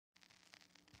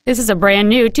This is a brand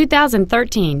new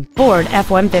 2013 Ford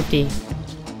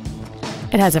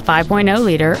F-150. It has a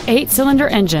 5.0-liter 8-cylinder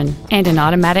engine and an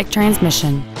automatic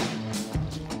transmission.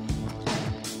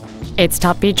 Its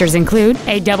top features include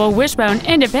a double wishbone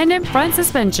independent front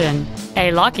suspension,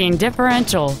 a locking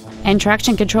differential, and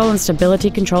traction control and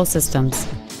stability control systems.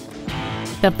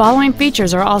 The following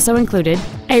features are also included: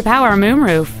 a power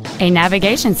moonroof, a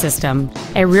navigation system,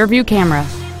 a rear-view camera,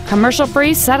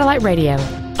 commercial-free satellite radio,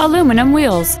 aluminum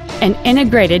wheels, an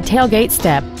integrated tailgate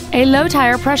step, a low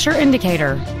tire pressure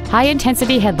indicator,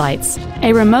 high-intensity headlights,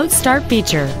 a remote start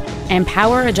feature, and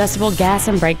power-adjustable gas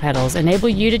and brake pedals enable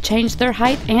you to change their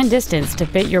height and distance to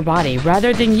fit your body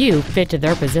rather than you fit to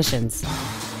their positions.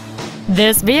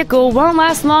 This vehicle won't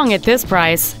last long at this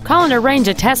price. Call and arrange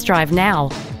a test drive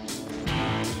now.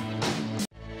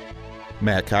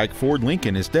 Matt Haik Ford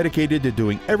Lincoln is dedicated to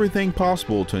doing everything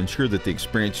possible to ensure that the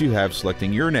experience you have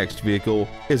selecting your next vehicle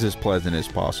is as pleasant as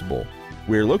possible.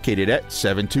 We're located at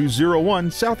 7201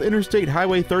 South Interstate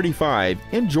Highway 35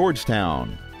 in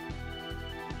Georgetown.